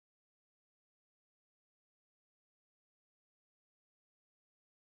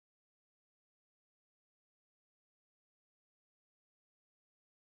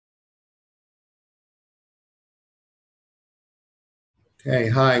Okay,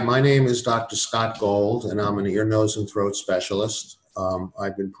 hi, my name is Dr. Scott Gold, and I'm an ear, nose, and throat specialist.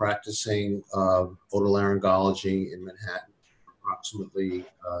 I've been practicing otolaryngology in Manhattan for approximately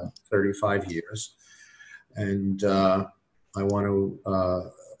 35 years. And I want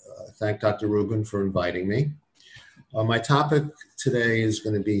to thank Dr. Rubin for inviting me. My topic today is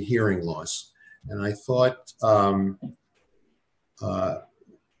going to be hearing loss. And I thought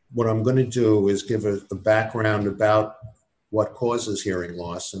what I'm going to do is give a background about what causes hearing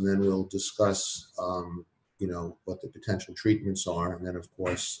loss, and then we'll discuss, what the potential treatments are, and then of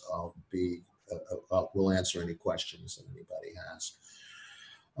course we'll answer any questions that anybody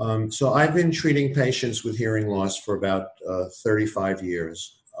has. So I've been treating patients with hearing loss for about 35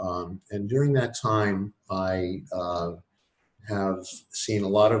 years, and during that time I have seen a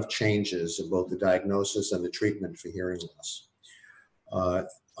lot of changes in both the diagnosis and the treatment for hearing loss.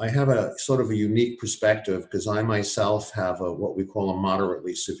 I have a sort of a unique perspective because I myself have what we call a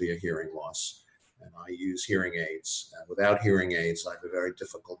moderately severe hearing loss, and I use hearing aids. And without hearing aids, I have a very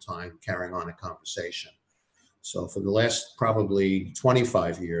difficult time carrying on a conversation. So for the last probably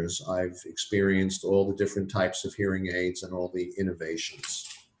 25 years, I've experienced all the different types of hearing aids and all the innovations.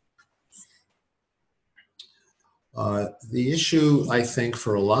 The issue, I think,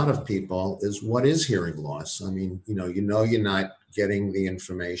 for a lot of people is what is hearing loss? I mean, you're not getting the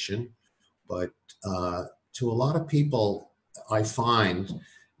information, but to a lot of people, I find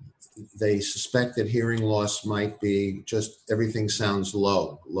they suspect that hearing loss might be just everything sounds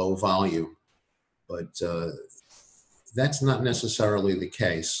low volume, but that's not necessarily the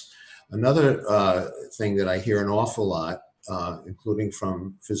case. Another thing that I hear an awful lot, including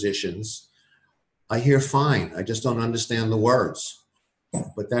from physicians, I hear fine, I just don't understand the words.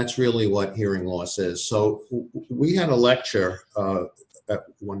 But that's really what hearing loss is. So we had a lecture at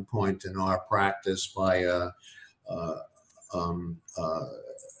one point in our practice by a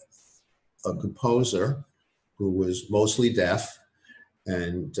composer who was mostly deaf,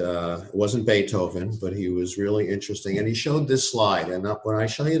 and it wasn't Beethoven, but he was really interesting. And he showed this slide, and when I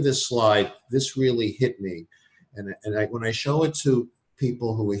show you this slide, this really hit me. And when I show it to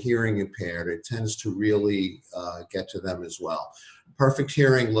people who are hearing impaired, it tends to really get to them as well. Perfect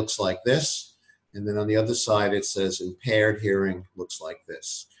hearing looks like this, and then on the other side it says impaired hearing looks like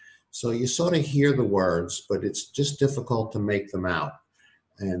this. So you sort of hear the words, but it's just difficult to make them out,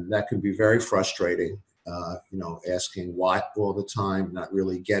 and that can be very frustrating. Asking what all the time, not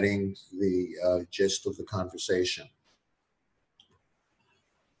really getting the gist of the conversation.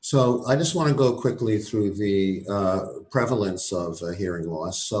 So I just want to go quickly through the prevalence of hearing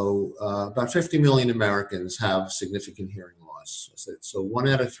loss. So about 50 million Americans have significant hearing loss. So 1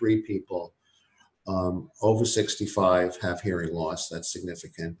 out of 3 people over 65 have hearing loss. That's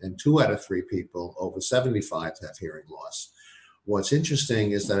significant. And 2 out of 3 people over 75 have hearing loss. What's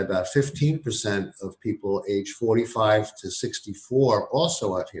interesting is that about 15% of people age 45 to 64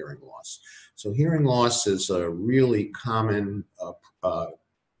 also have hearing loss. So hearing loss is a really common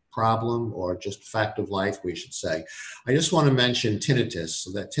problem, or just fact of life, we should say. I just want to mention tinnitus. So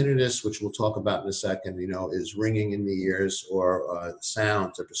that tinnitus, which we'll talk about in a second, is ringing in the ears, or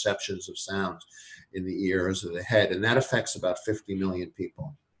sounds, or perceptions of sound in the ears or the head, and that affects about 50 million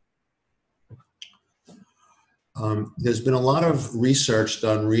people. There's been a lot of research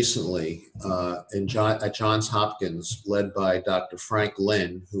done recently at Johns Hopkins, led by Dr. Frank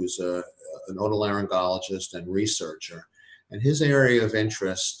Lin, who's an otolaryngologist and researcher. And his area of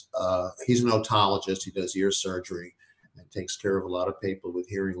interest, he's an otologist, he does ear surgery and takes care of a lot of people with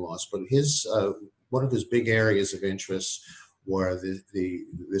hearing loss. But one of his big areas of interest were the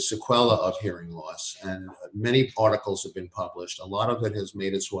sequela of hearing loss. And many articles have been published. A lot of it has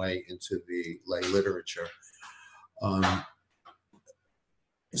made its way into the lay literature.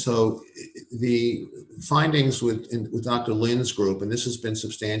 So the findings with Dr. Lin's group, and this has been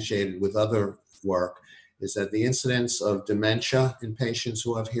substantiated with other work, is that the incidence of dementia in patients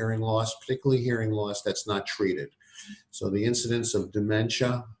who have hearing loss, particularly hearing loss that's not treated. So the incidence of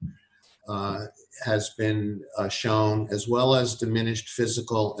dementia has been shown, as well as diminished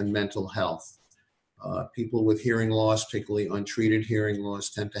physical and mental health. People with hearing loss, particularly untreated hearing loss,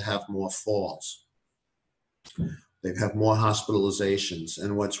 tend to have more falls. They have more hospitalizations.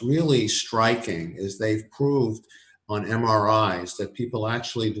 And what's really striking is they've proved on MRIs that people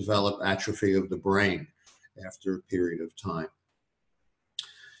actually develop atrophy of the brain after a period of time.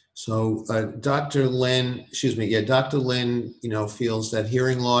 So Dr. Lin, feels that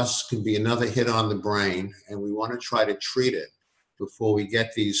hearing loss can be another hit on the brain, and we want to try to treat it before we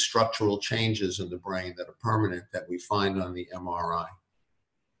get these structural changes in the brain that are permanent that we find on the MRI.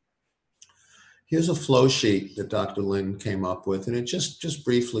 Here's a flow sheet that Dr. Lin came up with, and it just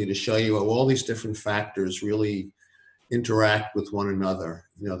briefly to show you how all these different factors really interact with one another.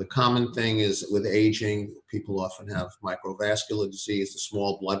 You know, the common thing is with aging, people often have microvascular disease. The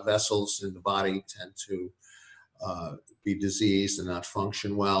small blood vessels in the body tend to be diseased and not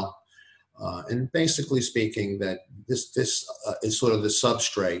function well. And basically speaking, that this is sort of the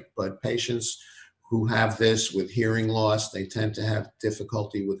substrate, but patients who have this with hearing loss, they tend to have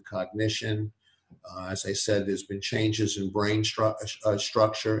difficulty with cognition. As I said, there's been changes in brain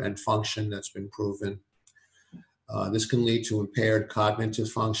structure and function that's been proven. This can lead to impaired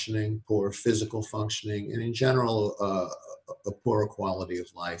cognitive functioning, poor physical functioning, and in general, a poorer quality of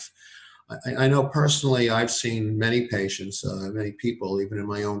life. I know personally, I've seen many patients, many people, even in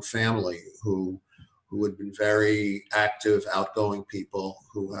my own family, who had been very active, outgoing people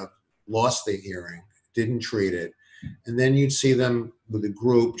who have lost their hearing, didn't treat it. And then you'd see them with a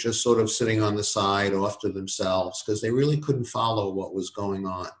group just sort of sitting on the side off to themselves because they really couldn't follow what was going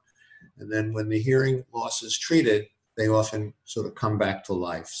on. And then when the hearing loss is treated, they often sort of come back to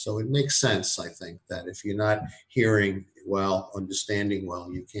life. So it makes sense, I think, that if you're not hearing well, understanding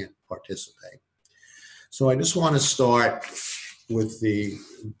well, you can't participate. So I just want to start with the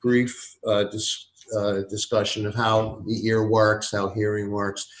brief discussion of how the ear works, how hearing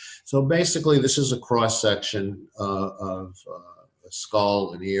works. So basically, this is a cross-section of a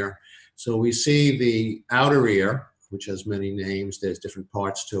skull and ear. So we see the outer ear, which has many names. There's different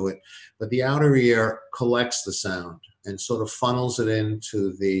parts to it. But the outer ear collects the sound and sort of funnels it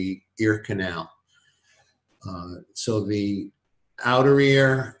into the ear canal. So the outer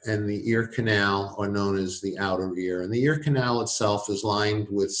ear and the ear canal are known as the outer ear. And the ear canal itself is lined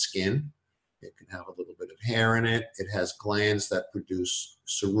with skin. It can have a little bit of hair in it. It has glands that produce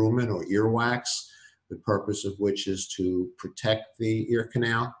cerumen or earwax, the purpose of which is to protect the ear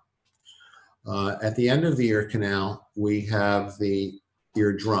canal. At the end of the ear canal, we have the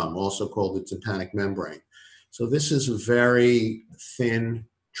eardrum, also called the tympanic membrane. So this is a very thin,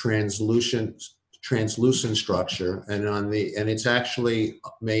 translucent structure, and it's actually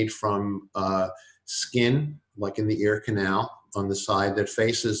made from skin, like in the ear canal. On the side that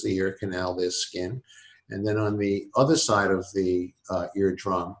faces the ear canal, there's skin, and then on the other side of the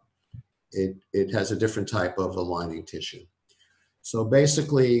eardrum, it has a different type of a lining tissue. So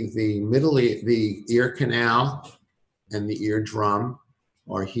basically, the ear canal and the eardrum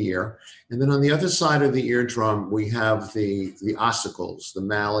are here. And then on the other side of the eardrum, we have the ossicles, the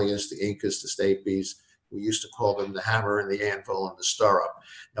malleus, the incus, the stapes. We used to call them the hammer and the anvil and the stirrup.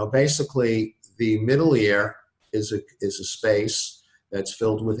 Now, basically, the middle ear is a space that's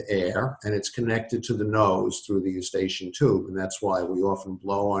filled with air, and it's connected to the nose through the eustachian tube. And that's why we often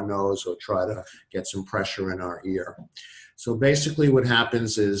blow our nose or try to get some pressure in our ear. So basically what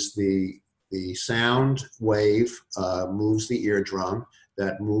happens is the sound wave moves the eardrum,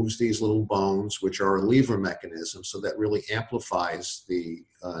 that moves these little bones, which are a lever mechanism, so that really amplifies the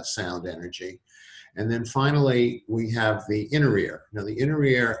sound energy. And then finally, we have the inner ear. Now the inner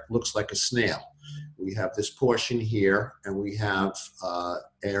ear looks like a snail. We have this portion here, and we have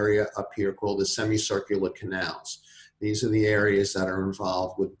area up here called the semicircular canals. These are the areas that are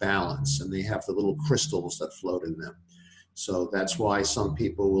involved with balance, and they have the little crystals that float in them. So that's why some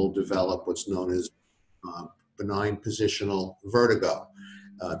people will develop what's known as benign positional vertigo.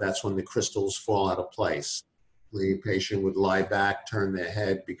 That's when the crystals fall out of place. The patient would lie back, turn their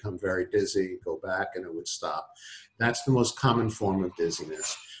head, become very dizzy, go back, and it would stop. That's the most common form of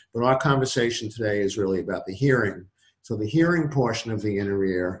dizziness. But our conversation today is really about the hearing. So the hearing portion of the inner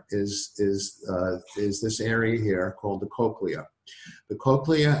ear is this area here called the cochlea. The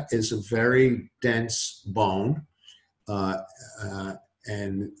cochlea is a very dense bone,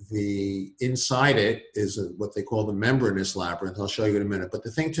 and the inside it is what they call the membranous labyrinth. I'll show you in a minute. But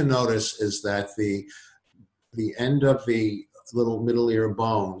the thing to notice is that the end of the little middle ear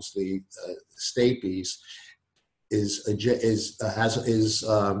bones, the stapes, is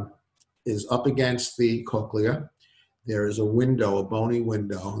up against the cochlea. There is a window, a bony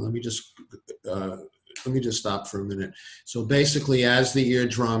window. Let me just stop for a minute. So basically, as the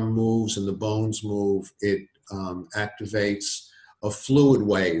eardrum moves and the bones move, it activates a fluid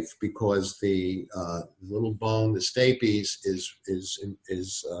wave because the little bone, the stapes,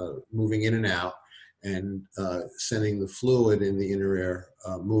 is moving in and out and sending the fluid in the inner ear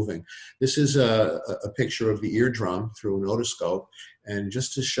moving. This is a picture of the eardrum through an otoscope. And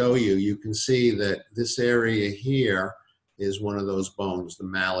just to show you, you can see that this area here is one of those bones, the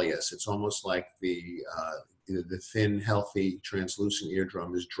malleus. It's almost like the thin, healthy, translucent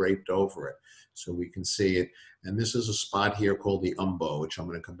eardrum is draped over it. So we can see it. And this is a spot here called the umbo, which I'm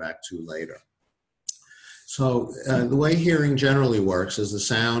going to come back to later. So the way hearing generally works is the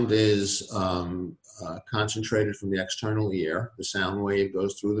sound is concentrated from the external ear. The sound wave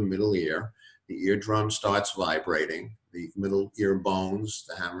goes through the middle ear. The eardrum starts vibrating. The middle ear bones,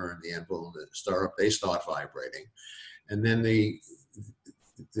 the hammer and the anvil and the stirrup, they start vibrating. And then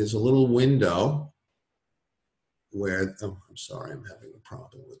there's a little window where, oh, I'm sorry, I'm having a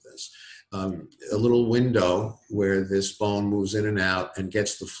problem with this. A little window where this bone moves in and out and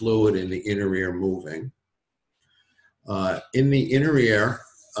gets the fluid in the inner ear moving. In the inner ear,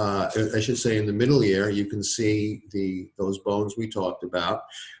 I should say in the middle ear, you can see those bones we talked about,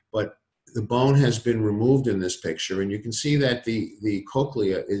 but the bone has been removed in this picture, and you can see that the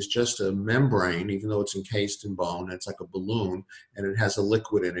cochlea is just a membrane, even though it's encased in bone. It's like a balloon, and it has a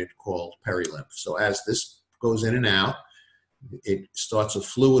liquid in it called perilymph. So as this goes in and out, it starts a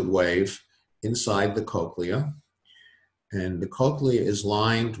fluid wave inside the cochlea, and the cochlea is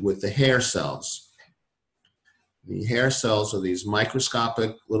lined with the hair cells. The hair cells are these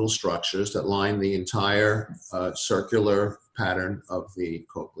microscopic little structures that line the entire circular pattern of the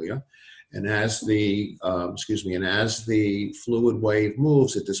cochlea. And as the fluid wave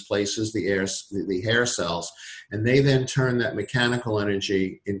moves, it displaces the hair cells, and they then turn that mechanical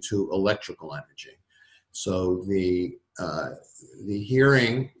energy into electrical energy. So the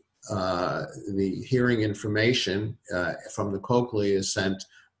hearing information from the cochlea is sent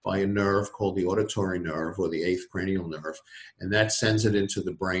by a nerve called the auditory nerve, or the eighth cranial nerve, and that sends it into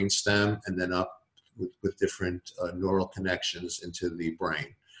the brain stem and then up with different neural connections into the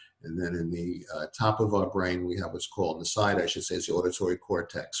brain. And then in the top of our brain, we have what's called, on the side, I should say, is the auditory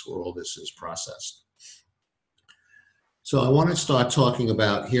cortex, where all this is processed. So I want to start talking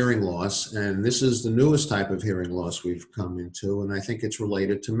about hearing loss, and this is the newest type of hearing loss we've come into, and I think it's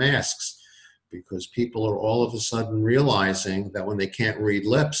related to masks, because people are all of a sudden realizing that when they can't read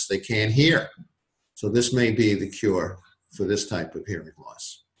lips, they can't hear. So this may be the cure for this type of hearing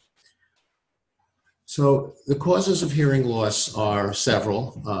loss. So the causes of hearing loss are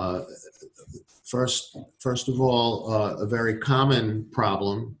several. First of all, a very common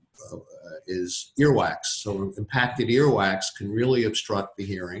problem is earwax. So impacted earwax can really obstruct the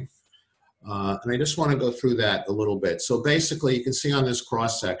hearing. And I just want to go through that a little bit. So basically, you can see on this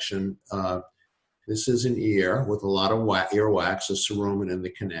cross-section, this is an ear with a lot of earwax, a cerumen in the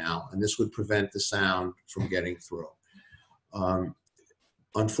canal, and this would prevent the sound from getting through.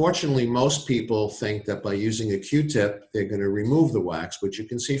 Unfortunately, most people think that by using a Q-tip, they're going to remove the wax, but you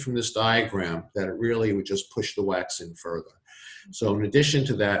can see from this diagram that it really would just push the wax in further. So in addition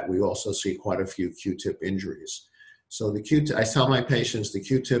to that, we also see quite a few Q-tip injuries. So the Q-tip, I tell my patients the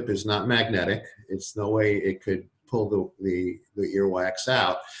Q-tip is not magnetic. It's no way it could pull the earwax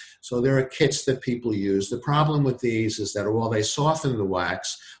out. So there are kits that people use. The problem with these is that while they soften the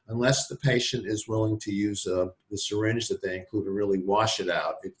wax, unless the patient is willing to use the syringe that they include to really wash it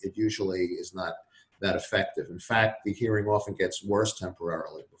out, it usually is not that effective. In fact, the hearing often gets worse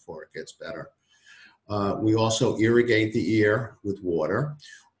temporarily before it gets better. We also irrigate the ear with water,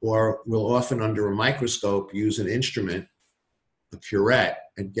 or we'll often under a microscope use an instrument, a curette,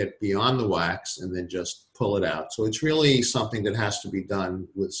 and get beyond the wax and then just pull it out. So it's really something that has to be done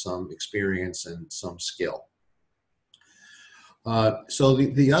with some experience and some skill. So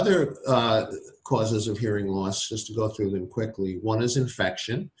the other causes of hearing loss, just to go through them quickly, one is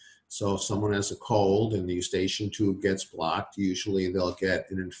infection. So if someone has a cold and the eustachian tube gets blocked, usually they'll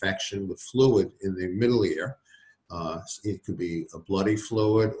get an infection with fluid in the middle ear. It could be a bloody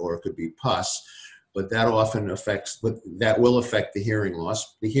fluid or it could be pus, but that often will affect the hearing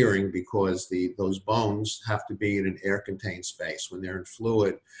loss, because those bones have to be in an air-contained space. When they're in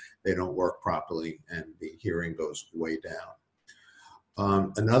fluid, they don't work properly and the hearing goes way down.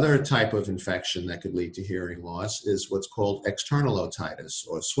 Another type of infection that could lead to hearing loss is what's called external otitis,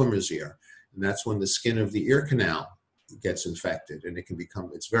 or swimmer's ear. And that's when the skin of the ear canal gets infected, and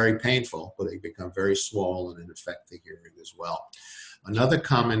it's very painful, but it can become very swollen and affect the hearing as well. Another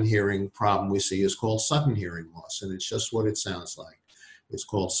common hearing problem we see is called sudden hearing loss, and it's just what it sounds like. It's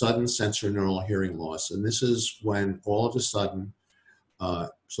called sudden sensorineural hearing loss, and this is when all of a sudden,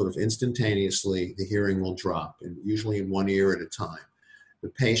 sort of instantaneously, the hearing will drop, and usually in one ear at a time. The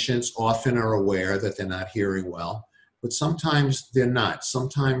patients often are aware that they're not hearing well, but sometimes they're not.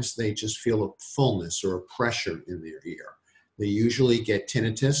 Sometimes they just feel a fullness or a pressure in their ear. They usually get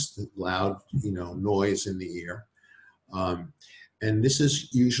tinnitus, the loud, noise in the ear. And this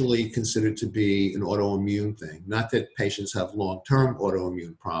is usually considered to be an autoimmune thing. Not that patients have long-term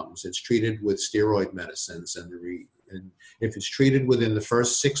autoimmune problems. It's treated with steroid medicines, and if it's treated within the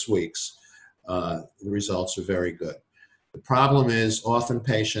first 6 weeks, the results are very good. The problem is often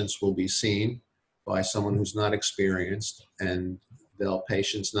patients will be seen by someone who's not experienced, and they'll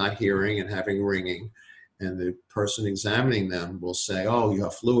patients not hearing and having ringing, and the person examining them will say, oh, you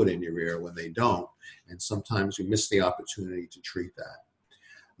have fluid in your ear, when they don't. And sometimes we miss the opportunity to treat that.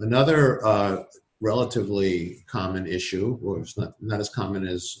 Another relatively common issue, or it's not as common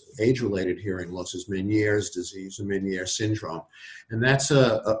as age-related hearing loss, is Meniere's disease or Meniere syndrome. And that's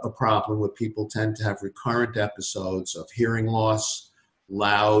a problem where people tend to have recurrent episodes of hearing loss,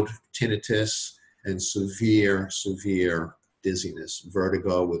 loud tinnitus, and severe dizziness,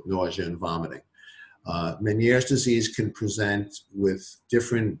 vertigo with nausea and vomiting. Meniere's disease can present with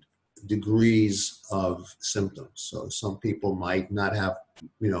different degrees of symptoms. So some people might not have,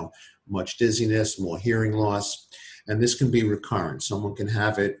 much dizziness, more hearing loss, and this can be recurrent. Someone can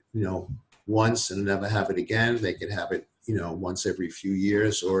have it, once and never have it again. They can have it, once every few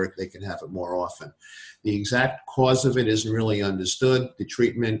years, or they can have it more often. The exact cause of it isn't really understood. The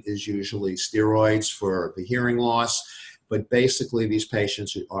treatment is usually steroids for the hearing loss, but basically these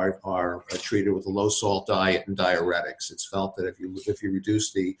patients are treated with a low salt diet and diuretics. It's felt that if you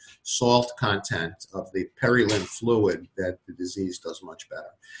reduce the salt content of the perilymph fluid, that the disease does much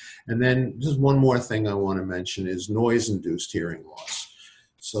better. And then just one more thing I want to mention is noise-induced hearing loss.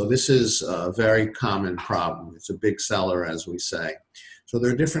 So this is a very common problem. It's a big seller, as we say. So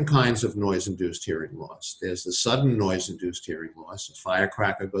there are different kinds of noise-induced hearing loss. There's the sudden noise-induced hearing loss. A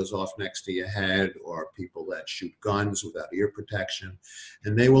firecracker goes off next to your head, or people that shoot guns without ear protection,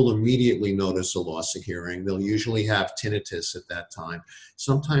 and they will immediately notice a loss of hearing. They'll usually have tinnitus at that time.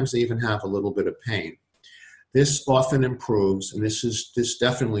 Sometimes they even have a little bit of pain. This often improves, and this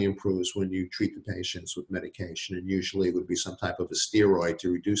definitely improves when you treat the patients with medication, and usually it would be some type of a steroid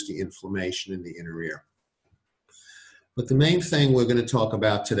to reduce the inflammation in the inner ear. But the main thing we're going to talk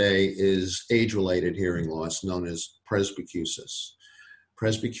about today is age-related hearing loss, known as presbycusis.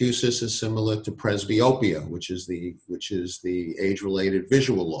 Presbycusis is similar to presbyopia, which is the age-related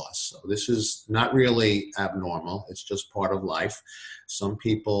visual loss. So this is not really abnormal. It's just part of life. Some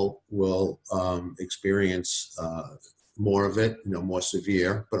people will experience more of it, more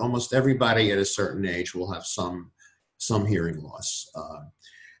severe, but almost everybody at a certain age will have some hearing loss.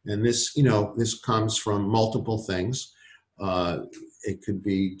 And this comes from multiple things. It could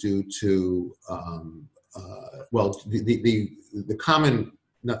be due to,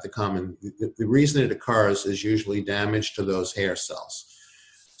 the reason it occurs is usually damage to those hair cells.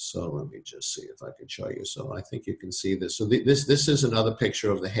 So let me just see if I can show you. So I think you can see this. So this is another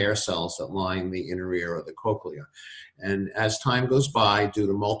picture of the hair cells that line the inner ear or the cochlea. And as time goes by, due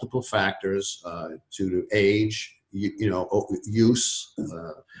to multiple factors, due to age, use,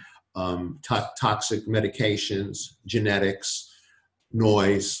 toxic medications, genetics,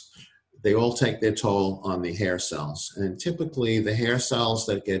 noise, they all take their toll on the hair cells. And typically the hair cells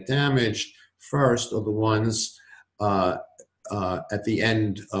that get damaged first are the ones at the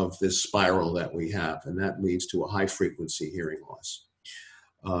end of this spiral that we have, and that leads to a high frequency hearing loss.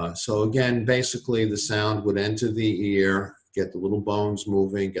 So again, basically the sound would enter the ear, get the little bones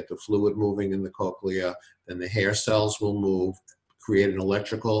moving, get the fluid moving in the cochlea, then the hair cells will move, create an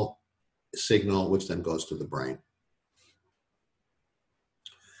electrical signal, which then goes to the brain.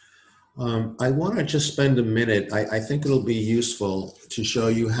 I want to just spend a minute. I think it'll be useful to show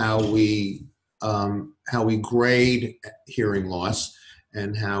you how we grade hearing loss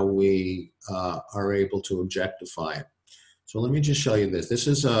and how we are able to objectify it. So let me just show you this. This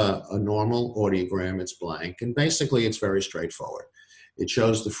is a normal audiogram. It's blank, and basically it's very straightforward. It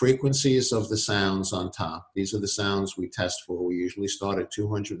shows the frequencies of the sounds on top. These are the sounds we test for. We usually start at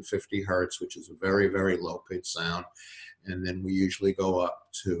 250 hertz, which is a very, very low pitch sound. And then we usually go up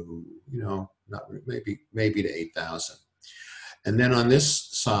to, maybe to 8,000. And then on this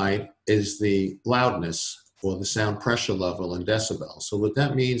side is the loudness, or the sound pressure level in decibels. So what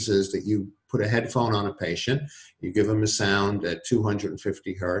that means is that you put a headphone on a patient, you give them a sound at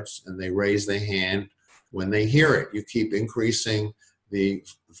 250 hertz, and they raise their hand when they hear it. You keep increasing the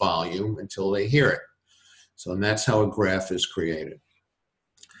volume until they hear it. So, and that's how a graph is created.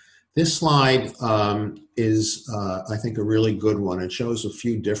 This slide is, I think, a really good one. It shows a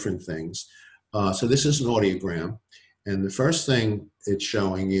few different things. So this is an audiogram, and the first thing it's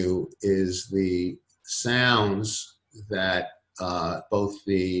showing you is the sounds that both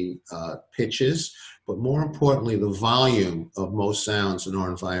the pitches, but more importantly, the volume of most sounds in our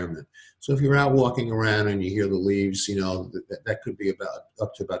environment. So if you're out walking around and you hear the leaves, that could be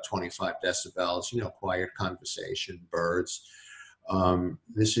up to about 25 decibels, quiet conversation, birds.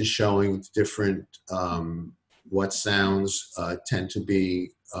 This is showing different, what sounds tend to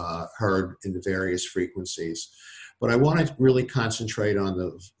be heard in the various frequencies. But I want to really concentrate on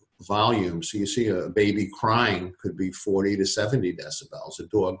the volume. So you see a baby crying could be 40 to 70 decibels. A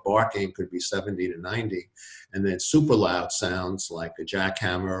dog barking could be 70 to 90. And then super loud sounds like a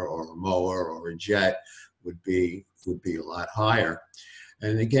jackhammer or a mower or a jet would be a lot higher.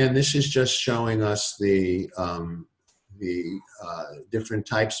 And again, this is just showing us the different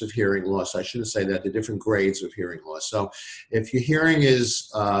types of hearing loss. I shouldn't say that, the different grades of hearing loss. So if your hearing is,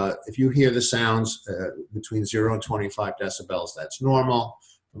 if you hear the sounds between 0 and 25 decibels, that's normal.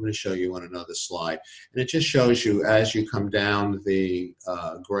 I'm going to show you on another slide. And it just shows you as you come down the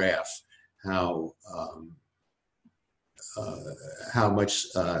graph how much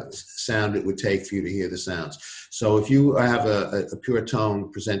sound it would take for you to hear the sounds. So if you have a pure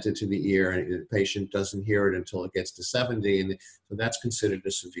tone presented to the ear and the patient doesn't hear it until it gets to 70, and so that's considered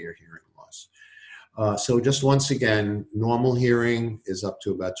a severe hearing loss. So just once again, normal hearing is up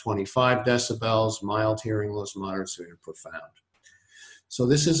to about 25 decibels, mild hearing loss, moderate, severe, and profound. So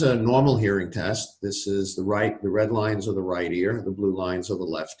this is a normal hearing test. This is the red lines are the right ear, the blue lines are the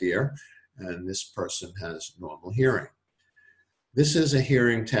left ear, and this person has normal hearing. This is a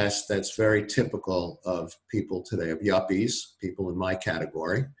hearing test that's very typical of people today, of yuppies, people in my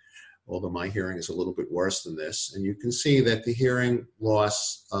category, although my hearing is a little bit worse than this. And you can see that the hearing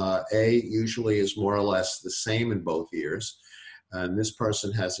loss, usually is more or less the same in both ears. And this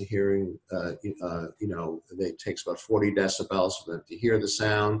person has a hearing, it takes about 40 decibels for them to hear the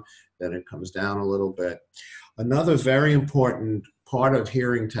sound, then it comes down a little bit. Another very important part of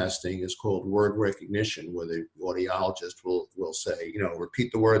hearing testing is called word recognition, where the audiologist will say,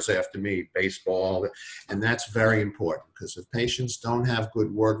 repeat the words after me, baseball, and that's very important because if patients don't have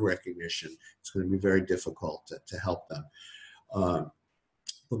good word recognition, it's going to be very difficult to help them.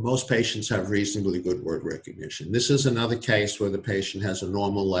 But most patients have reasonably good word recognition. This is another case where the patient has a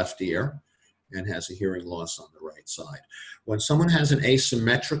normal left ear and has a hearing loss on the right side. When someone has an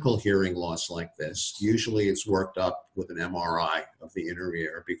asymmetrical hearing loss like this, usually it's worked up with an MRI of the inner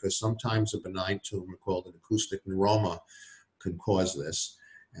ear because sometimes a benign tumor called an acoustic neuroma can cause this,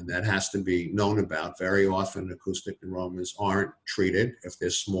 and that has to be known about. Very often acoustic neuromas aren't treated if they're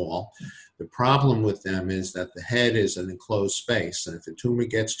small. The problem with them is that the head is an enclosed space, and if the tumor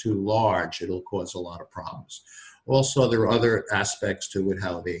gets too large, it'll cause a lot of problems. Also, there are other aspects to it,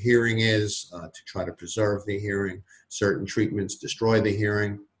 how their hearing is, to try to preserve the hearing. Certain treatments destroy the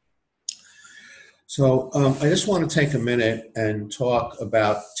hearing. So I just want to take a minute and talk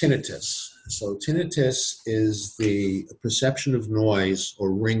about tinnitus. So tinnitus is the perception of noise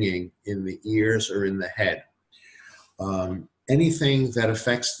or ringing in the ears or in the head. Anything that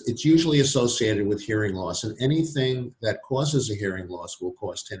affects, it's usually associated with hearing loss, and anything that causes a hearing loss will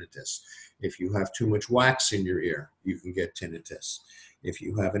cause tinnitus. If you have too much wax in your ear, you can get tinnitus. If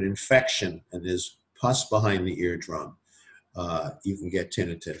you have an infection and there's pus behind the eardrum, you can get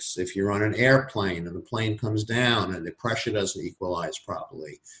tinnitus. If you're on an airplane and the plane comes down and the pressure doesn't equalize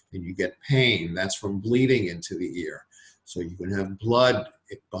properly and you get pain, that's from bleeding into the ear. So you can have blood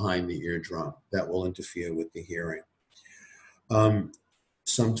behind the eardrum that will interfere with the hearing.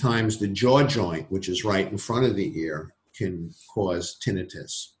 Sometimes the jaw joint, which is right in front of the ear, can cause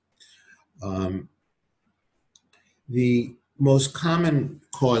tinnitus. The most common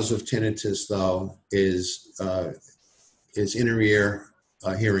cause of tinnitus, though, is inner ear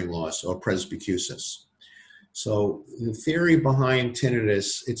hearing loss or presbycusis. So the theory behind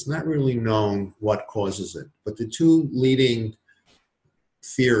tinnitus, it's not really known what causes it, but the two leading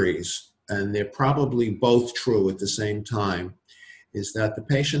theories, and they're probably both true at the same time, is that the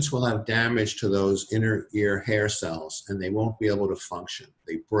patients will have damage to those inner ear hair cells and they won't be able to function.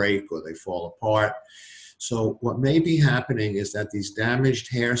 They break or they fall apart. So what may be happening is that these damaged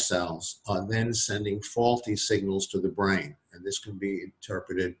hair cells are then sending faulty signals to the brain. And this can be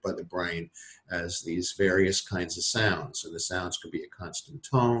interpreted by the brain as these various kinds of sounds. And the sounds could be a constant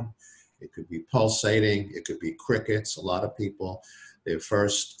tone, it could be pulsating, it could be crickets. A lot of people, their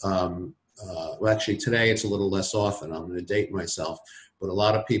first, well, actually today it's a little less often. I'm going to date myself, but a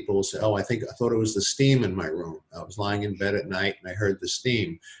lot of people will say, oh, I thought it was the steam in my room. I was lying in bed at night and I heard the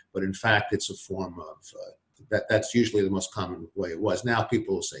steam, but in fact it's a form of, that's usually the most common way it was. Now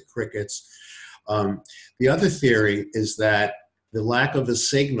people will say crickets. The other theory is that the lack of a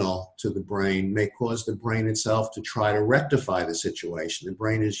signal to the brain may cause the brain itself to try to rectify the situation. The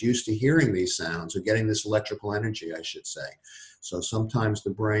brain is used to hearing these sounds or getting this electrical energy, I should say. So sometimes the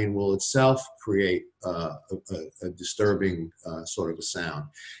brain will itself create a disturbing sort of a sound.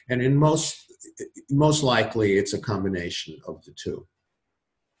 And in most likely, it's a combination of the two.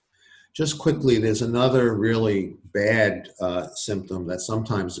 Just quickly, there's another really bad symptom that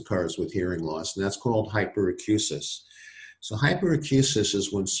sometimes occurs with hearing loss, and that's called hyperacusis. So hyperacusis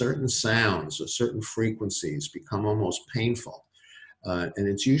is when certain sounds or certain frequencies become almost painful. And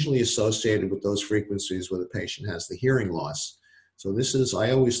it's usually associated with those frequencies where the patient has the hearing loss. So this is,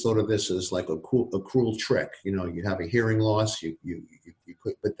 I always thought of this as like a cruel trick. You know, you have a hearing loss, you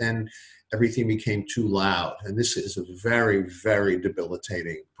could, but then everything became too loud. And this is a very, very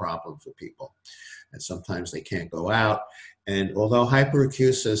debilitating problem for people. And sometimes they can't go out. And although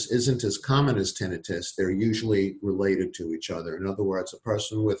hyperacusis isn't as common as tinnitus, they're usually related to each other. In other words, a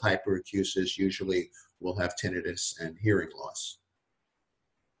person with hyperacusis usually will have tinnitus and hearing loss.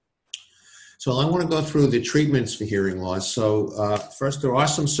 So I want to go through the treatments for hearing loss. So first, there are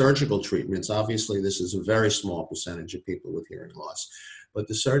some surgical treatments. Obviously, this is a very small percentage of people with hearing loss. But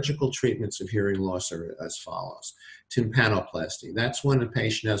the surgical treatments of hearing loss are as follows. Tympanoplasty. That's when a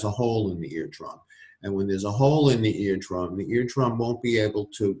patient has a hole in the eardrum. And when there's a hole in the eardrum won't be able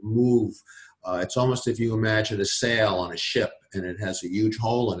to move. It's almost if you imagine a sail on a ship and it has a huge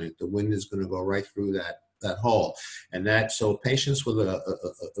hole in it, the wind is going to go right through that hole. And so patients with a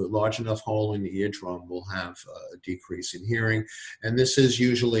large enough hole in the eardrum will have a decrease in hearing. And this is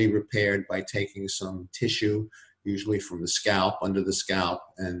usually repaired by taking some tissue, usually from the scalp, under the scalp,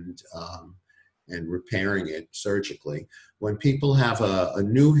 and repairing it surgically. When people have a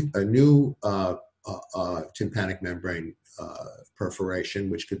new tympanic membrane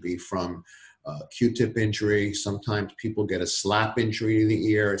perforation, which could be from Q-tip injury. Sometimes people get a slap injury to the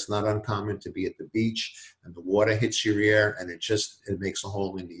ear. It's not uncommon to be at the beach and the water hits your ear and it makes a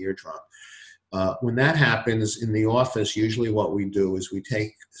hole in the eardrum. When that happens in the office, usually what we do is we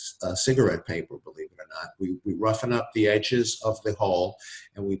take cigarette paper, believe it or not. We roughen up the edges of the hole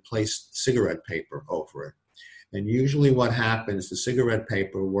and we place cigarette paper over it. And usually what happens, the cigarette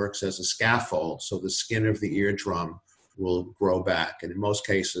paper works as a scaffold, so the skin of the eardrum will grow back. And in most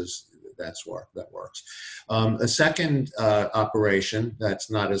cases, that works. A second operation that's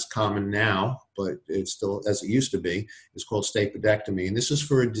not as common now, but it's still as it used to be, is called stapedectomy. And this is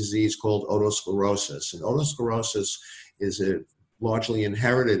for a disease called otosclerosis. And otosclerosis is a largely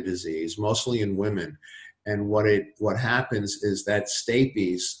inherited disease, mostly in women. And what happens is that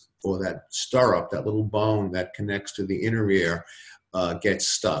stapes, or that stirrup, that little bone that connects to the inner ear, gets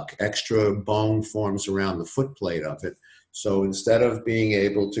stuck. Extra bone forms around the foot plate of it. So instead of being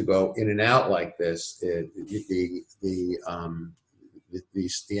able to go in and out like this, the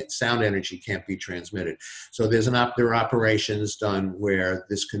sound energy can't be transmitted. So there are operations done where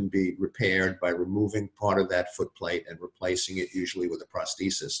this can be repaired by removing part of that foot plate and replacing it usually with a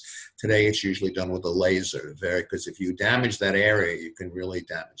prosthesis. Today it's usually done with a laser, because if you damage that area, you can really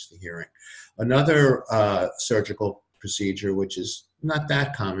damage the hearing. Another surgical procedure, which is not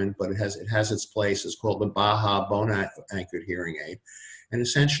that common, but it has its place, is called the Baha bone-anchored hearing aid. And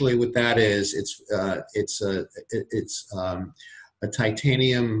essentially what that is, it's a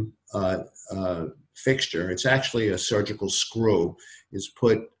titanium fixture. It's actually a surgical screw is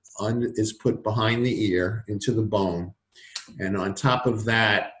put behind the ear into the bone, and on top of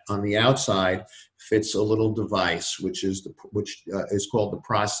that, on the outside, fits a little device which is called the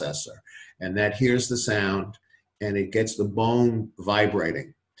processor, and that hears the sound and it gets the bone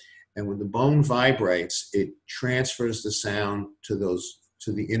vibrating. And when the bone vibrates, it transfers the sound to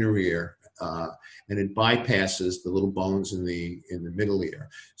the inner ear, and it bypasses the little bones in the middle ear.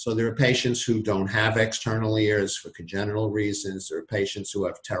 So there are patients who don't have external ears for congenital reasons. There are patients who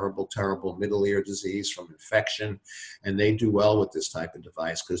have terrible, terrible middle ear disease from infection, and they do well with this type of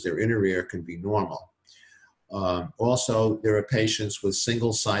device because their inner ear can be normal. Also, there are patients with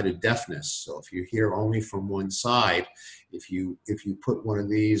single-sided deafness. So if you hear only from one side, if you put one of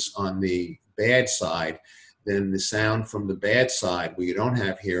these on the bad side, then the sound from the bad side, where you don't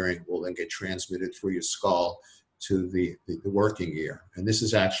have hearing, will then get transmitted through your skull to the working ear. And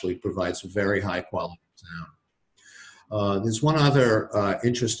this actually provides very high quality sound. There's one other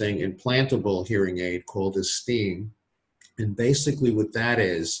interesting implantable hearing aid called Esteem. And basically what that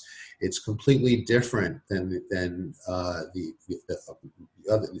is, it's completely different than the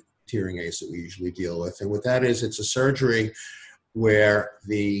other hearing aids that we usually deal with. And what that is, it's a surgery where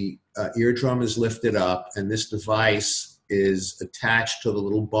the eardrum is lifted up and this device is attached to the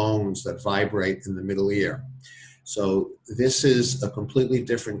little bones that vibrate in the middle ear. So this is a completely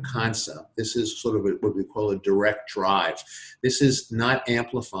different concept. This is sort of what we call a direct drive. This is not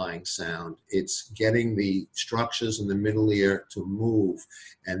amplifying sound. It's getting the structures in the middle ear to move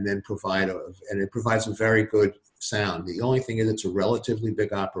and then it provides a very good sound. The only thing is it's a relatively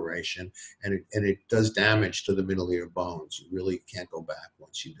big operation and it does damage to the middle ear bones. You really can't go back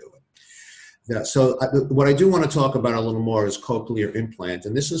once you do it. Yeah, so what I do want to talk about a little more is cochlear implant,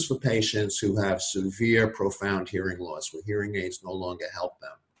 and this is for patients who have severe, profound hearing loss, where hearing aids no longer help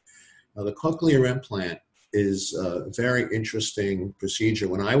them. Now, the cochlear implant is a very interesting procedure.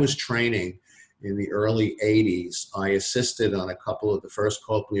 When I was training in the early 80s, I assisted on a couple of the first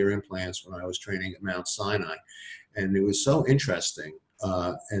cochlear implants when I was training at Mount Sinai, and it was so interesting.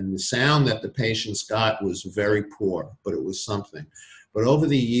 And the sound that the patients got was very poor, but it was something. But over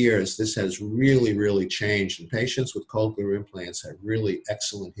the years, this has really, really changed, and patients with cochlear implants have really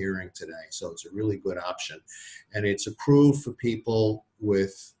excellent hearing today, so it's a really good option. And it's approved for people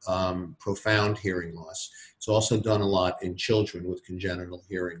with profound hearing loss. It's also done a lot in children with congenital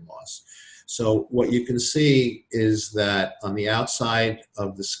hearing loss. So what you can see is that on the outside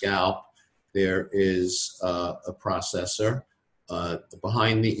of the scalp, there is a processor.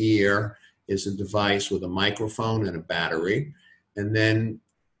 Behind the ear is a device with a microphone and a battery. And then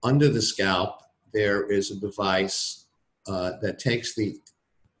under the scalp, there is a device that takes the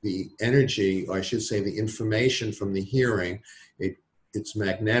energy, or I should say the information from the hearing. It's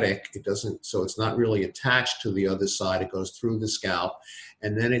magnetic. It doesn't, so it's not really attached to the other side. It goes through the scalp,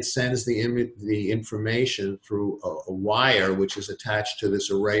 and then it sends the information through a wire, which is attached to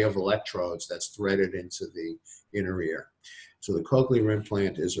this array of electrodes that's threaded into the inner ear. So the cochlear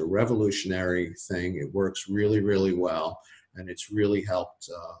implant is a revolutionary thing. It works really, really well, and it's really helped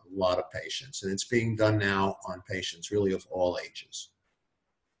a lot of patients. And it's being done now on patients really of all ages.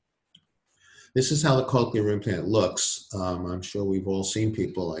 This is how the cochlear implant looks. I'm sure we've all seen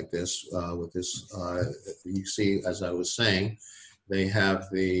people like this with this. You see, as I was saying, they have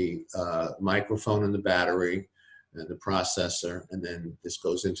the microphone and the battery and the processor, and then this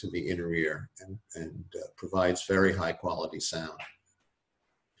goes into the inner ear and provides very high quality sound.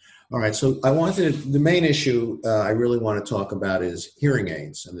 All right, so the main issue I really want to talk about is hearing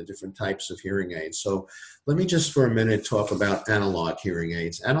aids and the different types of hearing aids. So let me just for a minute talk about analog hearing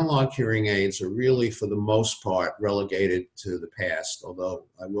aids. Analog hearing aids are really, for the most part, relegated to the past, although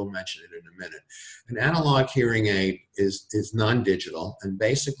I will mention it in a minute. An analog hearing aid is non-digital, and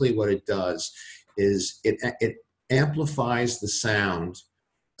basically what it does is it amplifies the sound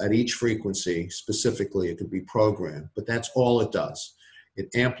at each frequency. Specifically, it could be programmed, but that's all it does. It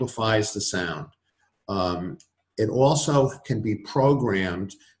amplifies the sound. It also can be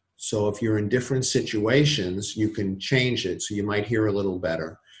programmed, so if you're in different situations, you can change it so you might hear a little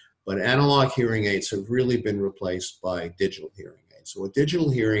better. But analog hearing aids have really been replaced by digital hearing aids. So what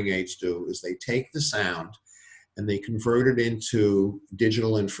digital hearing aids do is they take the sound and they convert it into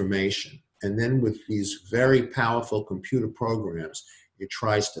digital information. And then with these very powerful computer programs, it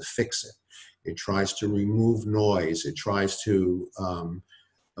tries to fix it. It tries to remove noise. It tries to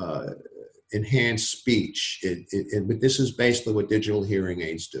enhance speech. But this is basically what digital hearing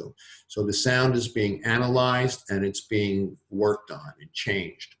aids do. So the sound is being analyzed and it's being worked on and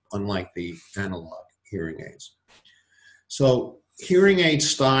changed, unlike the analog hearing aids. So hearing aid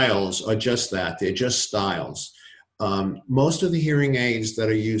styles are just that. They're just styles. Most of the hearing aids that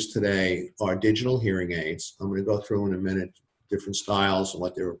are used today are digital hearing aids. I'm going to go through in a minute different styles and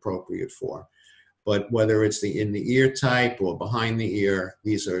what they're appropriate for. But whether it's the in the ear type or behind the ear,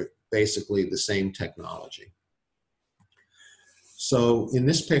 these are basically the same technology. So in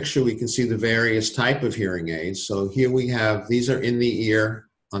this picture, we can see the various type of hearing aids. So here we have, these are in the ear.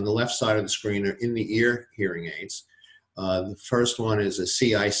 On the left side of the screen are in the ear hearing aids. The first one is a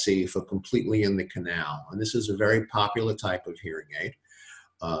CIC, for completely in the canal. And this is a very popular type of hearing aid.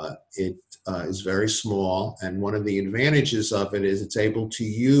 It is very small, and one of the advantages of it is it's able to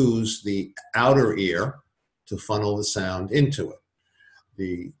use the outer ear to funnel the sound into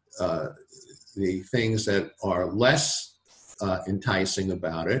it. The things that are less enticing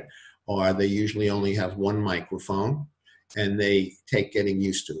about it are they usually only have one microphone, and they take getting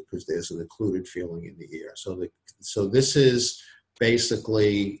used to it because there's an occluded feeling in the ear. So this is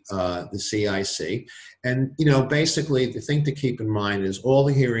basically the CIC. And, you know, basically the thing to keep in mind is all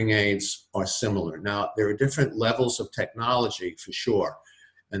the hearing aids are similar. Now, there are different levels of technology for sure,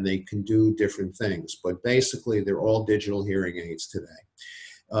 and they can do different things, but basically they're all digital hearing aids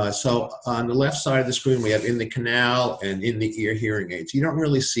today. So on the left side of the screen, we have in the canal and in the ear hearing aids. You don't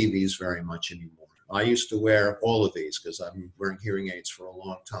really see these very much anymore. I used to wear all of these because I've been wearing hearing aids for a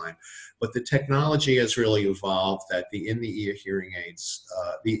long time. But the technology has really evolved that the in-the-ear hearing aids,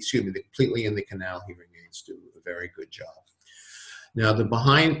 the completely in the canal hearing aids do a very good job. Now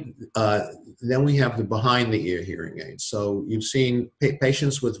then we have the behind the ear hearing aids. So you've seen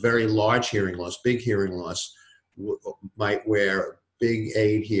patients with very large hearing loss, big hearing loss, might wear a big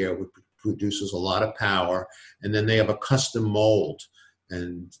aid here, which produces a lot of power, and then they have a custom mold.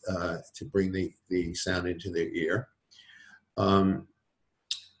 and to bring the sound into their ear.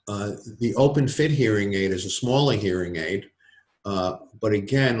 The open fit hearing aid is a smaller hearing aid, but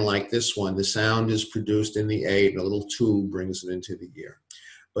again, like this one, the sound is produced in the aid, and a little tube brings it into the ear.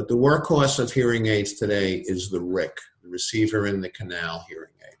 But the workhorse of hearing aids today is the RIC, the receiver in the canal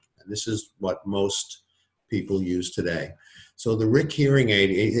hearing aid. And this is what most people use today. So the RIC hearing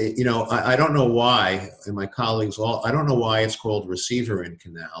aid, you know, I don't know why, and my colleagues all, I don't know why it's called receiver in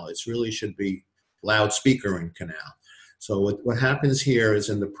canal. It really should be loudspeaker in canal. So what happens here is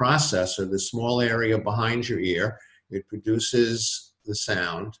in the processor, the small area behind your ear, it produces the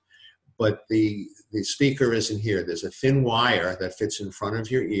sound, but the speaker isn't here. There's a thin wire that fits in front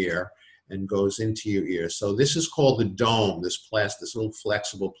of your ear and goes into your ear. So this is called the dome, this little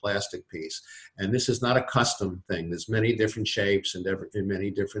flexible plastic piece. And this is not a custom thing. There's many different shapes and many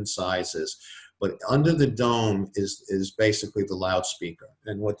different sizes. But under the dome is basically the loudspeaker.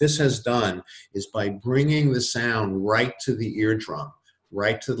 And what this has done is by bringing the sound right to the eardrum,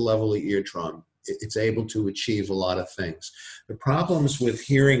 right to the level of the eardrum, it's able to achieve a lot of things. The problems with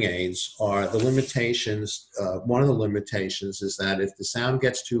hearing aids are the limitations. One of the limitations is that if the sound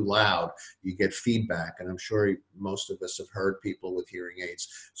gets too loud, you get feedback. And I'm sure most of us have heard people with hearing aids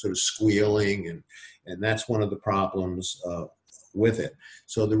sort of squealing, and that's one of the problems with it.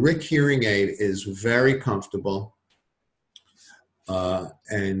 So the RIC hearing aid is very comfortable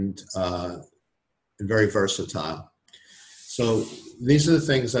and very versatile. So these are the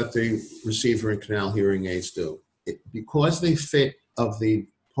things that the receiver and canal hearing aids do. Because the fit of the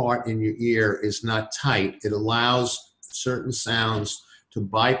part in your ear is not tight, it allows certain sounds to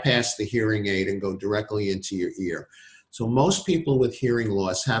bypass the hearing aid and go directly into your ear. So most people with hearing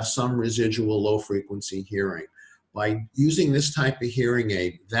loss have some residual low frequency hearing. By using this type of hearing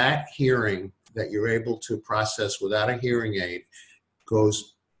aid, that hearing that you're able to process without a hearing aid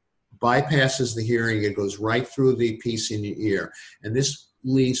bypasses the hearing, it goes right through the piece in your ear. And this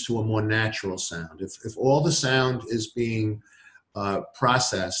leads to a more natural sound. If all the sound is being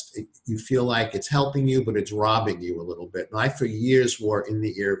processed, you feel like it's helping you, but it's robbing you a little bit. And I, for years, wore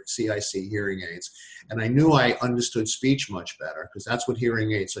in-the-ear CIC hearing aids. And I knew I understood speech much better, because that's what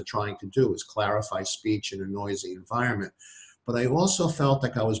hearing aids are trying to do, is clarify speech in a noisy environment. But I also felt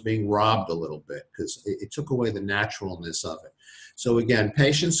like I was being robbed a little bit, because it took away the naturalness of it. So again,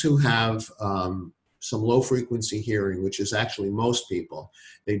 patients who have some low frequency hearing, which is actually most people,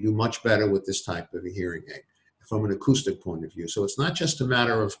 they do much better with this type of a hearing aid from an acoustic point of view. So it's not just a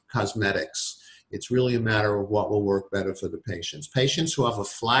matter of cosmetics. It's really a matter of what will work better for the patients. Patients who have a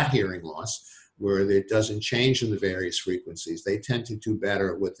flat hearing loss, where it doesn't change in the various frequencies, they tend to do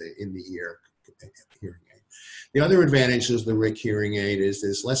better with the in-the-ear hearing aid. The other advantage of the RIC hearing aid is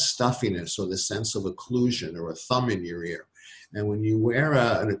there's less stuffiness or the sense of occlusion or a thumb in your ear. And when you wear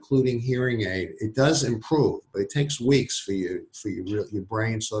an occluding hearing aid, it does improve, but it takes weeks for your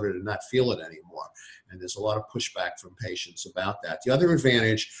brain sort of to not feel it anymore. And there's a lot of pushback from patients about that. The other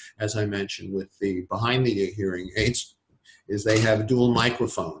advantage, as I mentioned, with the behind-the-ear hearing aids is they have dual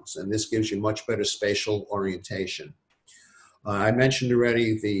microphones, and this gives you much better spatial orientation. I mentioned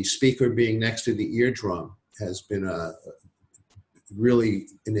already the speaker being next to the eardrum has been really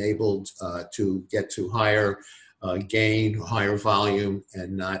enabled to get to higher gain, higher volume,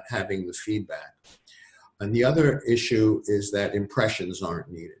 and not having the feedback. And the other issue is that impressions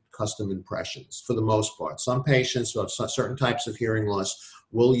aren't needed, custom impressions, for the most part. Some patients who have certain types of hearing loss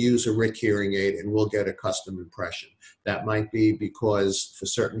will use a RIC hearing aid and will get a custom impression. That might be because for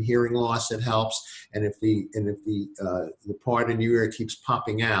certain hearing loss it helps, and if the part in your ear keeps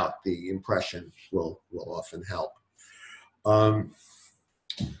popping out, the impression will often help.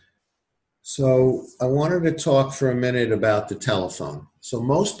 So I wanted to talk for a minute about the telephone. So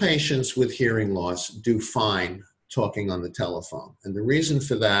most patients with hearing loss do fine talking on the telephone. And the reason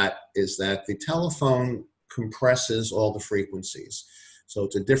for that is that the telephone compresses all the frequencies. So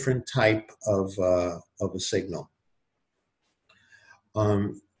it's a different type of a signal.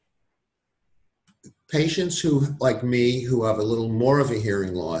 Patients who, like me, who have a little more of a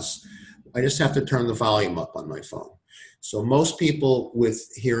hearing loss, I just have to turn the volume up on my phone. So most people with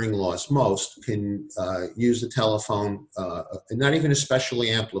hearing loss, can use the telephone, and not even a specially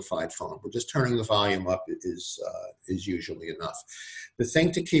amplified phone, but just turning the volume up is usually enough. The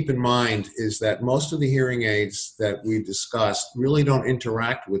thing to keep in mind is that most of the hearing aids that we discussed really don't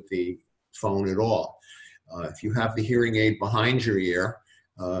interact with the phone at all. If you have the hearing aid behind your ear,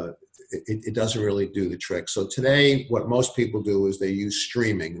 it doesn't really do the trick. So today, what most people do is they use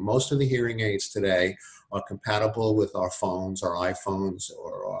streaming. Most of the hearing aids today are compatible with our phones, our iPhones,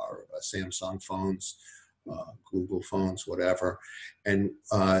 or our Samsung phones. Google phones, whatever. And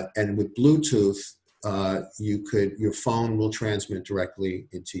with Bluetooth, your phone will transmit directly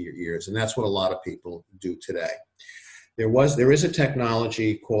into your ears. And that's what a lot of people do today. There is a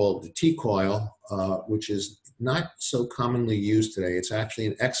technology called the T-coil, which is not so commonly used today. It's actually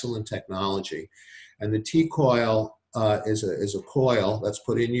an excellent technology. And the T-coil is a coil that's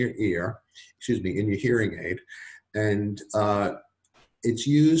put in your ear, in your hearing aid. And it's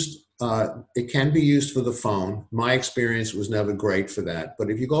used, it can be used for the phone. My experience was never great for that. But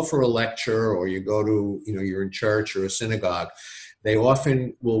if you go for a lecture or you go to, you're in church or a synagogue, they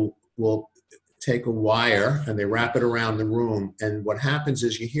often will take a wire and they wrap it around the room. And what happens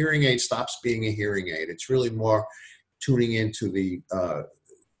is your hearing aid stops being a hearing aid. It's really more tuning into the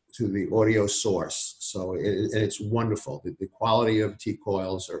audio source. So it's wonderful. The quality of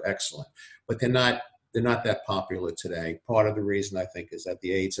T-coils are excellent, but they're not that popular today. Part of the reason, I think, is that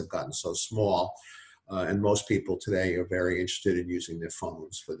the aids have gotten so small, and most people today are very interested in using their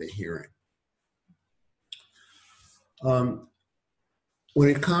phones for their hearing. When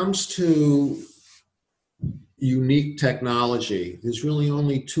it comes to unique technology, there's really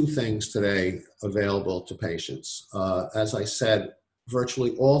only two things today available to patients. As I said,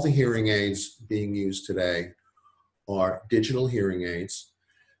 virtually all the hearing aids being used today are digital hearing aids.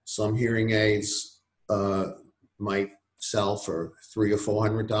 Some hearing aids might sell for $300 or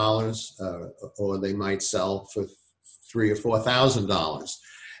 $400, or they might sell for $3,000 or $4,000.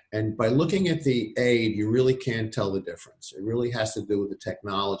 And by looking at the aid, you really can't tell the difference. It really has to do with the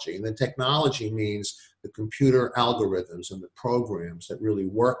technology. And the technology means the computer algorithms and the programs that really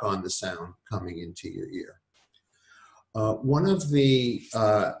work on the sound coming into your ear. One of the,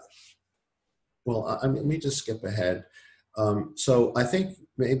 let me just skip ahead. So I think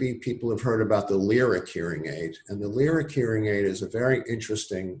maybe people have heard about the Lyric hearing aid. And the Lyric hearing aid is a very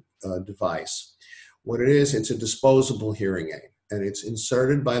interesting device. What it is, it's a disposable hearing aid. And it's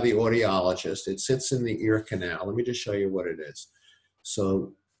inserted by the audiologist. It sits in the ear canal. Let me just show you what it is.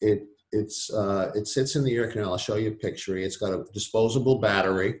 So it sits in the ear canal. I'll show you a picture. It's got a disposable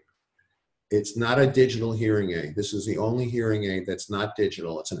battery. It's not a digital hearing aid. This is the only hearing aid that's not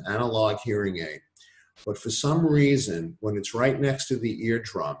digital. It's an analog hearing aid. But for some reason, when it's right next to the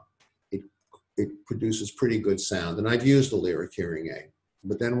eardrum, it produces pretty good sound. And I've used the Lyric hearing aid.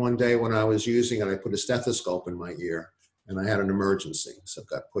 But then one day when I was using it, I put a stethoscope in my ear. And I had an emergency, so it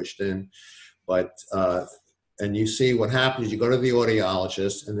got pushed in. But, and you see what happens, you go to the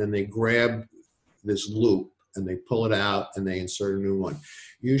audiologist and then they grab this loop and they pull it out and they insert a new one.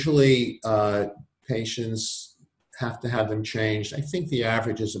 Usually patients have to have them changed. I think the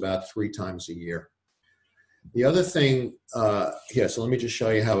average is about 3 times a year. The other thing, here, so let me just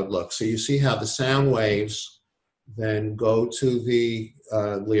show you how it looks. So you see how the sound waves then go to the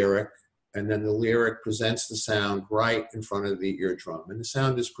Lyric, and then the Lyric presents the sound right in front of the eardrum, and the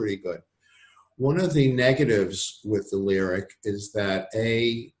sound is pretty good. One of the negatives with the Lyric is that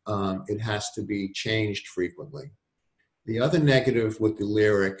it has to be changed frequently. The other negative with the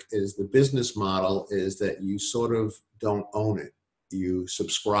Lyric is the business model is that you sort of don't own it. You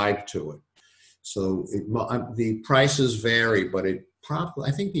subscribe to it. So the prices vary, but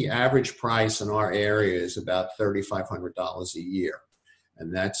I think the average price in our area is about $3,500 a year.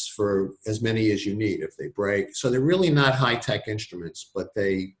 And that's for as many as you need if they break. So they're really not high-tech instruments, but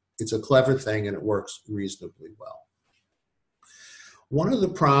it's a clever thing and it works reasonably well. One of the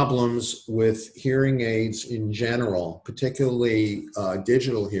problems with hearing aids in general, particularly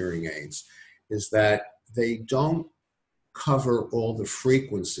digital hearing aids, is that they don't cover all the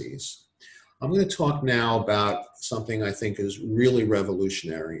frequencies. I'm going to talk now about something I think is really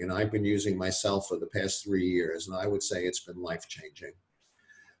revolutionary, and I've been using myself for the past 3 years, and I would say it's been life-changing,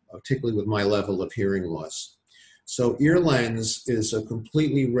 particularly with my level of hearing loss. So ear lens is a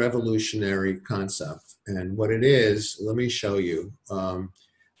completely revolutionary concept. And what it is, let me show you.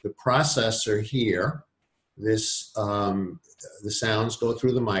 The processor here, the sounds go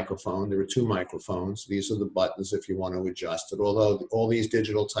through the microphone. There are 2 microphones. These are the buttons if you want to adjust it. Although all these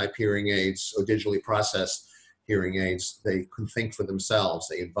digital type hearing aids or digitally processed hearing aids, they can think for themselves.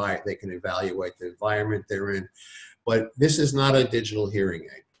 They can evaluate the environment they're in. But this is not a digital hearing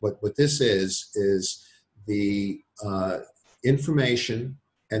aid. What this is the information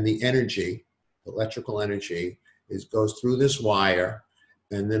and the energy, electrical energy, goes through this wire,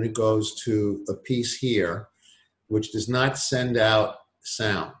 and then it goes to a piece here, which does not send out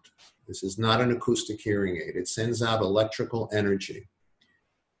sound. This is not an acoustic hearing aid. It sends out electrical energy.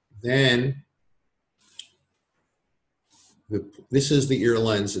 Then, this is the ear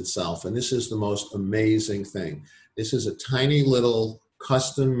lens itself, and this is the most amazing thing. This is a tiny little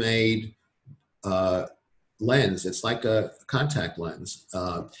custom-made lens. It's like a contact lens.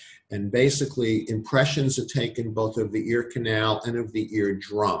 And basically impressions are taken both of the ear canal and of the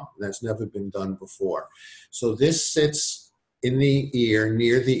eardrum. That's never been done before. So this sits in the ear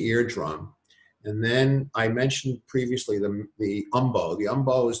near the eardrum. And then I mentioned previously the umbo. The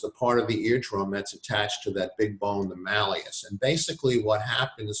umbo is the part of the eardrum that's attached to that big bone, the malleus. And basically what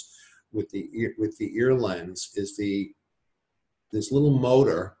happens with the ear lens is this little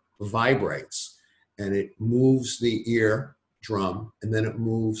motor vibrates and it moves the eardrum, and then it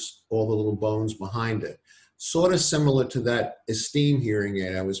moves all the little bones behind it. Sort of similar to that Esteem hearing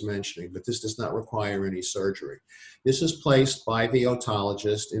aid I was mentioning, but this does not require any surgery. This is placed by the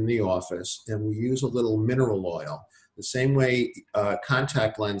otologist in the office, and we use a little mineral oil. The same way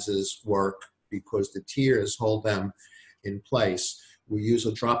contact lenses work, because the tears hold them in place. We use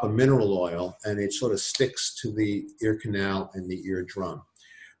a drop of mineral oil, and it sort of sticks to the ear canal and the eardrum.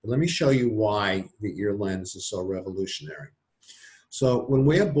 But let me show you why the ear lens is so revolutionary. So when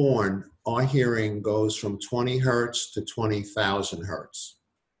we're born, our hearing goes from 20 hertz to 20,000 hertz.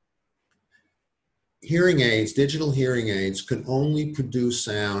 Hearing aids, digital hearing aids, can only produce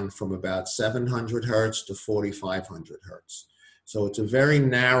sound from about 700 hertz to 4,500 hertz. So it's a very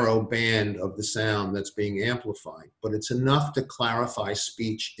narrow band of the sound that's being amplified, but it's enough to clarify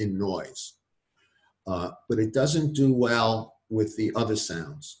speech in noise. But it doesn't do well with the other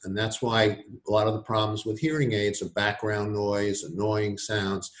sounds. And that's why a lot of the problems with hearing aids are background noise, annoying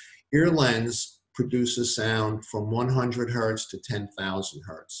sounds. Ear lens produces sound from 100 hertz to 10,000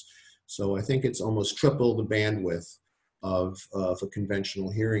 hertz. So I think it's almost triple the bandwidth of a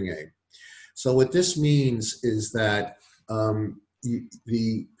conventional hearing aid. So what this means is that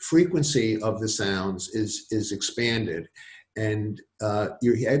the frequency of the sounds is expanded, and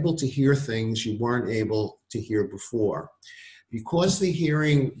you're able to hear things you weren't able to hear before. Because the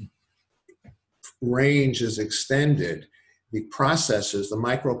hearing range is extended, the processors, the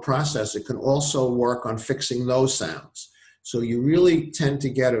microprocessor, can also work on fixing those sounds. So you really tend to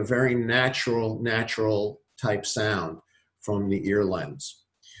get a very natural type sound from the ear lens.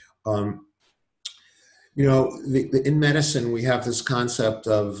 You know, in medicine, we have this concept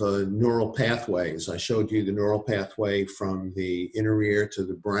of neural pathways. I showed you the neural pathway from the inner ear to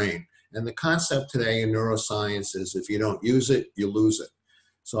the brain. And the concept today in neuroscience is if you don't use it, you lose it.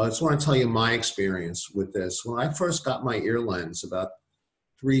 So I just want to tell you my experience with this. When I first got my ear lens about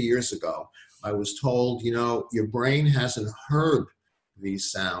 3 years ago, I was told, you know, your brain hasn't heard these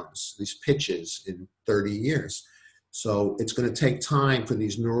sounds, these pitches in 30 years. So it's going to take time for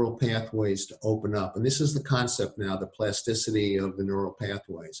these neural pathways to open up. And this is the concept now, the plasticity of the neural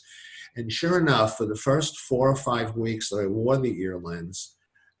pathways. And sure enough, for the first 4 or 5 weeks that I wore the ear lens,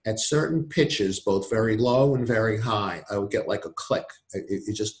 at certain pitches, both very low and very high, I would get like a click.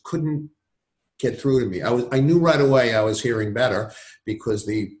 It just couldn't get through to me. I knew right away I was hearing better because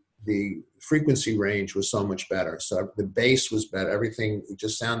the frequency range was so much better. So the bass was better. Everything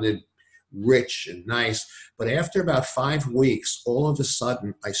just sounded rich and nice. But after about 5 weeks, all of a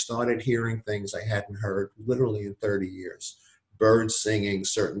sudden, I started hearing things I hadn't heard literally in 30 years. Birds singing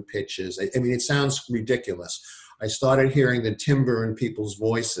certain pitches. I mean, it sounds ridiculous. I started hearing the timbre in people's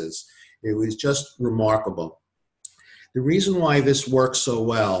voices. It was just remarkable. The reason why this works so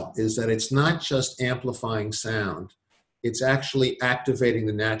well is that it's not just amplifying sound, it's actually activating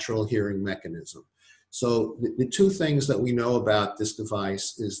the natural hearing mechanism. So the two things that we know about this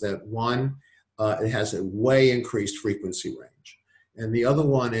device is that one, it has a way increased frequency range. And the other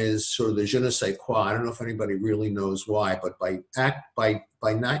one is sort of the je ne sais quoi. I don't know if anybody really knows why, but by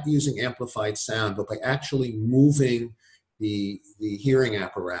not using amplified sound, but by actually moving the hearing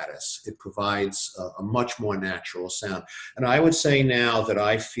apparatus, it provides a much more natural sound. And I would say now that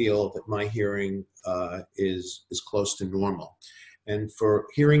I feel that my hearing is close to normal. And for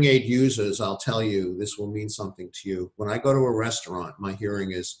hearing aid users, I'll tell you, this will mean something to you. When I go to a restaurant, my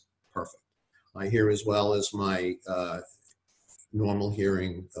hearing is perfect. I hear as well as my normal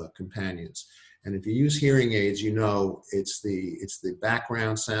hearing companions. And if you use hearing aids, you know it's the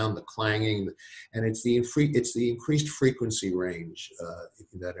background sound, the clanging, and it's the increased frequency range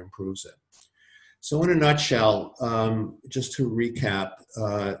that improves it. So in a nutshell, just to recap,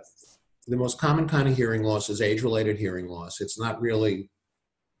 the most common kind of hearing loss is age-related hearing loss. It's not really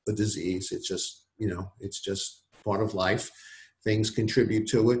a disease. It's just, you know, it's just part of life. Things contribute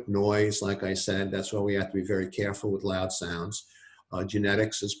to it. Noise, like I said, that's why we have to be very careful with loud sounds.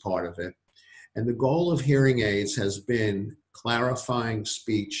 Genetics is part of it. And the goal of hearing aids has been clarifying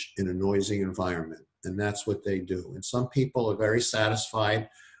speech in a noisy environment. And that's what they do. And some people are very satisfied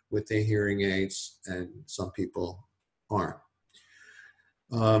with their hearing aids, and some people aren't.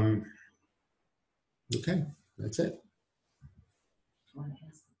 Okay, that's it.